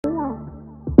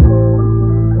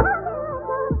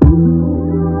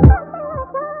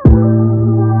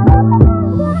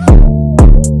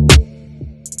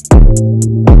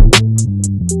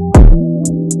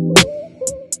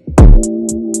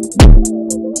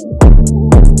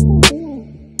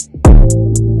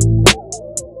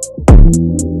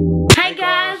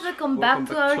back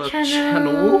to our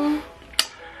channel.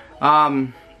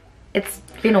 It's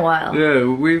been a while. Yeah,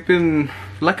 we've been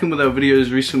lacking with our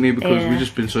videos recently because we've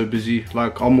just been so busy.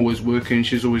 Like, I'm always working,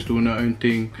 she's always doing her own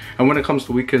thing. And when it comes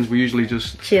to weekends, we usually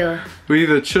just chill. We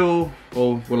either chill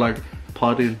or we're like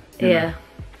partying. Yeah.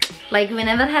 Like, we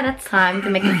never had a time to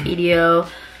make a video.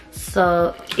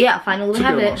 So, yeah, finally we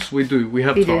have it. We do. We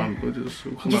have time. We're just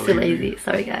too lazy.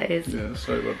 Sorry, guys. Yeah,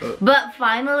 sorry about that. But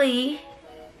finally,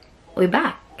 we're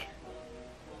back.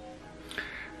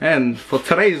 And for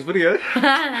today's video,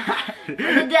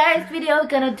 we're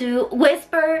gonna do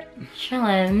Whisper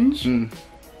Challenge.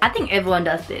 I think everyone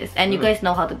does this, and you guys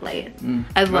know how to play it.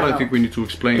 I don't think we need to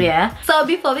explain. Yeah. So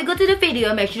before we go to the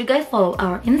video, make sure you guys follow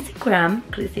our Instagram,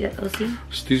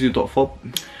 Steezy.fob.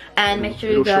 And make sure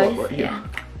you guys,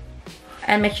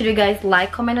 and make sure you guys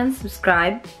like, comment, and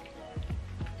subscribe.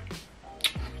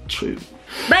 True.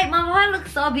 Babe, my hair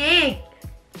looks so big.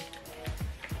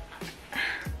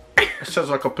 It sounds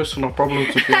like a personal problem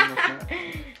to be honest, man.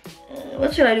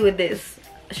 What should I do with this?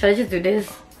 Should I just do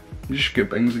this? You should get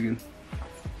bangs again.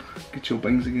 Get your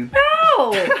bangs again.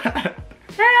 No!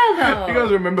 Hell no! You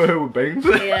guys remember her with bangs?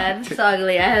 Yeah, it's so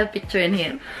ugly. I have a picture in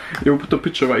here. Yo, put the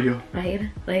picture right here. Right?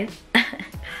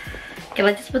 Okay,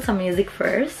 let's just put some music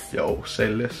first. Yo, say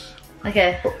less.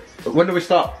 Okay. When do we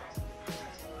start?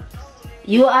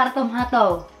 You are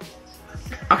tomato.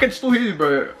 I can still hear you,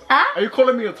 bro. Huh? Are you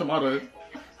calling me a tomato?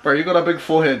 Bro, you got a big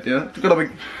forehead, yeah? You got a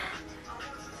big...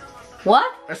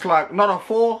 What? It's like, not a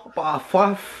 4, but a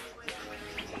 5.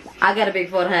 I got a big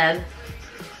forehead.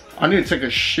 I need to take a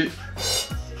shit.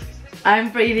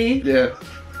 I'm pretty. Yeah.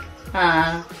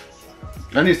 I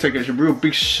need to take a real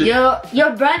big shit. Your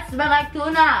breath smells like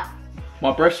tuna.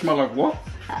 My breath smells like what?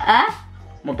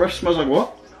 My breath smells like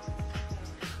what?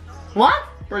 What?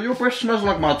 Bro, your breath smells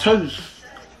like my toes.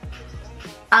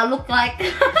 I look like...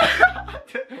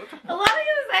 What are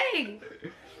you saying?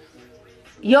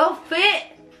 Your feet.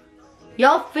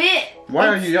 Why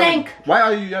are you yelling? Why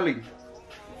are you yelling?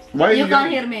 Why are you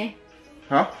can't hear me.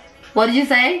 Huh? What did you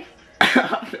say?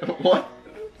 What?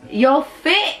 Your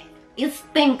feet, it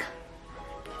stink.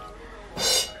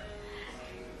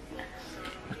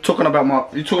 You talking about my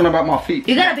feet?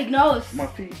 You got a big nose. My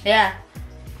feet. Yeah.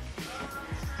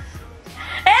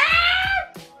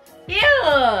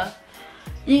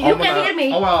 You can hear me.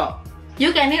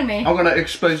 You can hear me. I'm gonna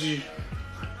expose you.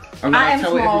 I'm gonna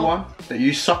tell everyone that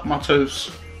you suck my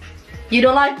toes. You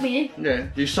don't like me? Yeah,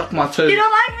 you suck my toes. You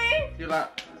don't like me? You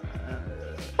like...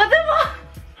 What the fuck?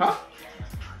 Huh?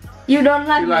 You don't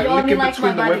like me, you only looking like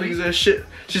between my the body. webbings and shit.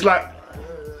 She's like...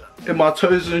 in my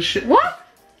toes and shit. What?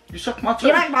 You suck my toes. You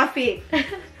like my feet.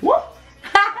 What?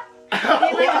 You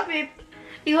like my feet.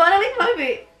 You wanna lick my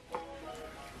feet?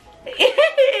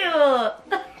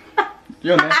 Ew.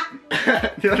 You're nasty.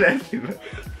 You're nasty, man.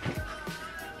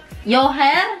 Your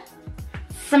hair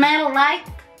smell like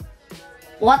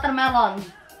watermelon.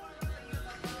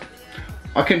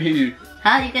 I can hear you.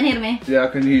 Huh? You can hear me? Yeah, I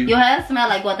can hear you. Your hair smell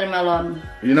like watermelon.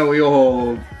 You know what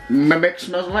your mimic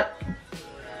smells like?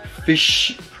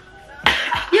 Fish.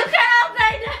 You cannot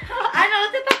say that. I know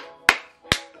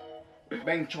what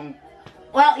Bang chong.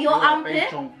 Well, your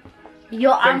armpit.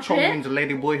 Your Bang chong armpit. means a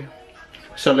lady boy.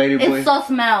 It's a lady boy. It's so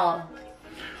smell.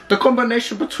 The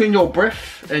combination between your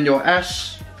breath and your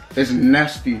ass is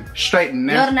nasty. Straight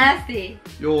nasty. You're nasty.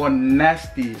 You're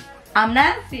nasty. I'm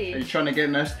nasty. Are you trying to get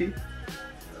nasty?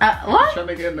 What? Trying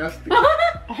to get nasty?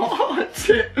 Oh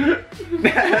shit.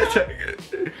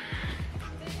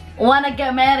 Wanna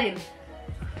get married?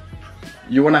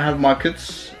 You wanna have my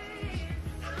kids?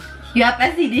 You have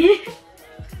STD?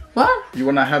 What? You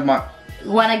wanna have my...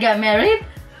 Wanna get married?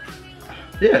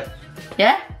 Yeah.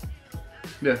 Yeah?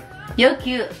 Yeah. You're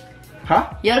cute.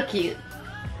 Huh? You're cute.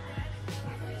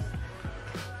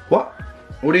 What?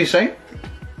 What are you saying?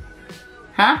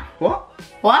 Huh? What?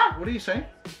 What? What are you saying?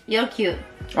 You're cute.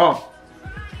 Oh.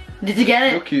 Did you get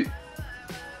it? You're cute.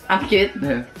 I'm cute.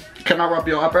 Yeah. Can I rub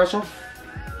your eyebrows off?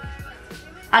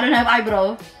 I don't have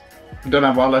eyebrow. You don't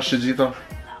have eyelashes either.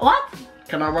 What?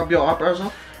 Can I rub your eyebrows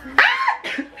off?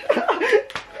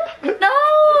 No,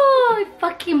 I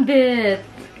fucking did.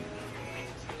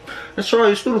 That's alright,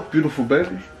 you still look beautiful,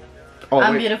 baby. Oh,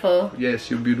 I'm beautiful. Yes,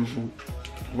 you're beautiful.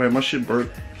 Wait, my shit broke.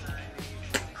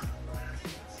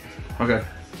 Okay.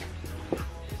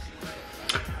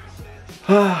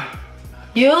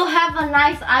 You have a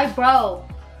nice eyebrow.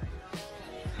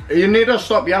 You need to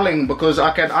stop yelling because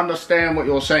I can understand what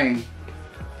you're saying.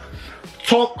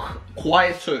 Talk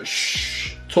quieter.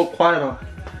 Shh. Talk quieter.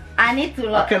 I need to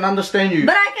look. I can understand you.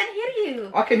 But I can hear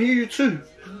you. I can hear you too.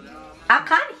 I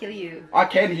can't hear you. I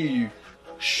can hear you.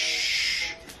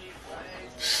 Shh.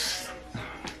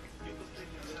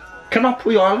 Can I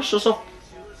pull your eyelashes off,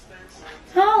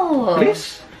 No.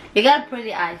 please? You got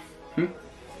pretty eyes. Hmm?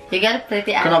 You got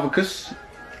pretty eyes. Can I have a kiss?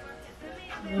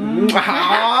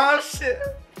 Ah, shit.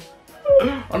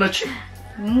 On the cheek.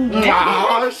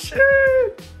 Ah,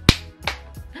 shit.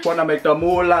 Wanna make the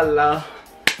moolah.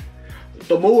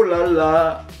 The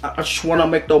moolah. I just wanna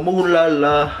make the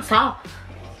moolah. So.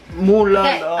 Moolah.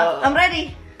 Okay, I'm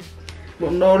ready.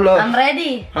 Moolah. I'm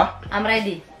ready. Huh? I'm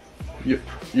ready.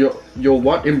 You're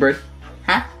what? Inbred?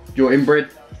 Huh? You're inbred?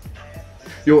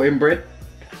 You're inbred?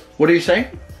 What are you saying?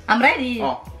 I'm ready.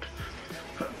 Oh.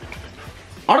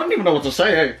 I don't even know what to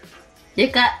say, hey. You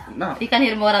can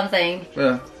hear what I'm saying.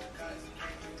 Yeah.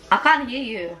 I can't hear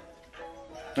you.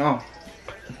 Oh.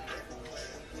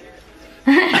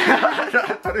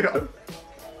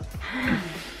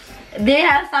 Do you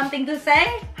have something to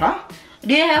say? Huh?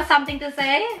 Do you have something to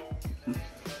say?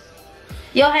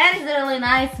 Your hair is really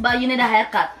nice, but you need a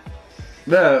haircut.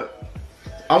 Yeah.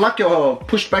 I like your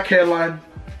pushback hairline.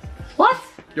 What?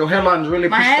 Your hairline's really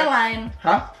My pushed back. hairline.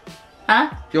 Huh? Huh?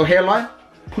 Your hairline?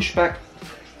 Pushback.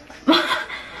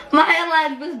 My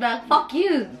hairline goes back. Fuck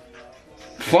you.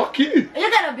 Fuck you.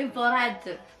 You got a big forehead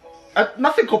too.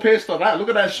 Nothing compares to that. Look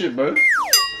at that shit, bro.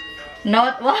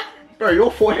 Not what? Bro,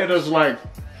 your forehead is like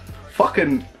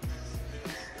fucking.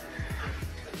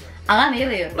 I can't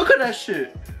hear you. Look at that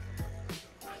shit.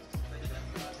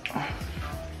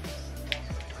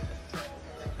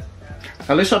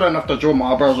 At least I don't have to draw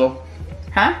my eyebrows off.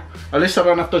 Huh? At least I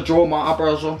don't have to draw my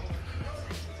eyebrows off.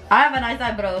 I have a nice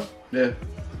eyebrow. Yeah.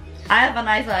 I have a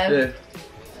nice eyebrow. Yeah.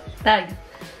 Thanks.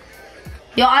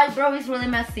 Your eyebrow is really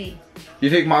messy. You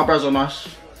think my eyebrows are nice?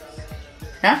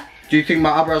 Huh? Do you think my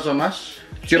eyebrows are nice?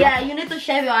 Do you Yeah, you need to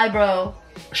shave your eyebrow.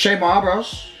 shave my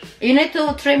eyebrows? You need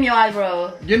to trim your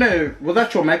eyebrow. You know,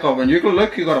 without your makeup and you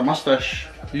look, you got a mustache.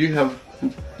 You have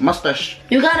mustache.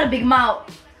 You got a big mouth.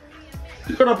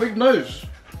 You got a big nose.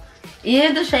 You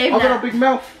need to shave I that. got a big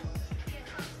mouth.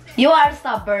 You are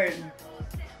stubborn.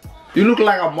 You look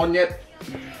like a monyet.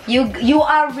 You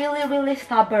are really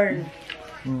stubborn.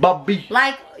 Bubby.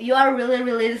 Like you are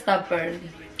really stubborn.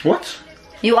 What?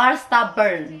 You are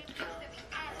stubborn.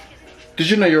 Did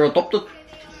you know you're adopted?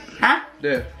 Huh?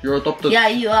 Yeah, you're adopted. Yeah,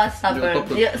 you are stubborn.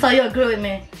 adopted. So you agree with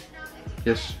me?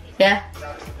 Yes. Yeah.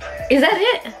 Is that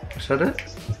it? Is that it?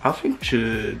 I think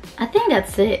should. I think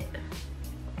that's it.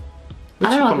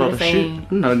 I don't know what you're saying.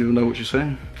 I don't even know what you're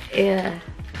saying. Yeah.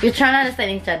 We're trying to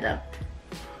understand each other.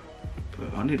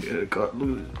 But I need to get a cut.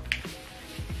 Look at it.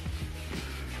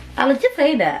 I legit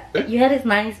say that. Your hair is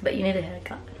nice, but you need a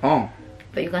haircut. Oh.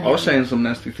 But you can't. I was saying some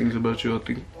nasty things about you, I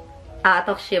think. I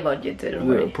talk shit about you too. Don't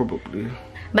Yeah, worry. probably.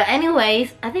 But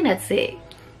anyways, I think that's it.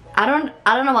 I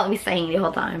don't know what we're saying the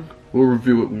whole time. We'll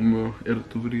review it when we edit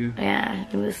the video. Yeah,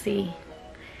 we'll see.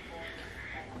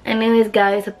 Anyways,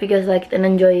 guys, hope you guys liked and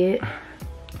enjoy it.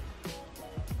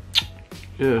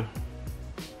 Yeah.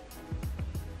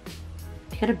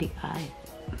 You got a big eye.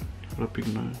 Got a big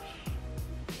nose.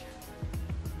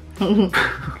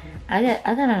 I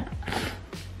don't know.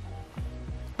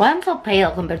 Why I'm so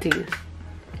pale compared to you?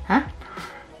 Huh?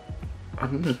 I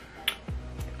don't know.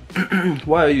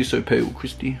 Why are you so pale,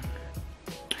 Christy?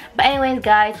 But anyways,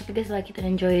 guys, hope you guys like it and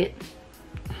enjoy it.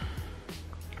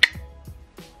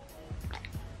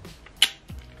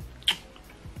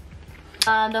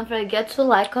 Don't forget to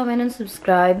like, comment, and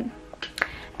subscribe.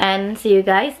 And see you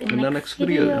guys in the next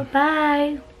video.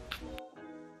 Bye.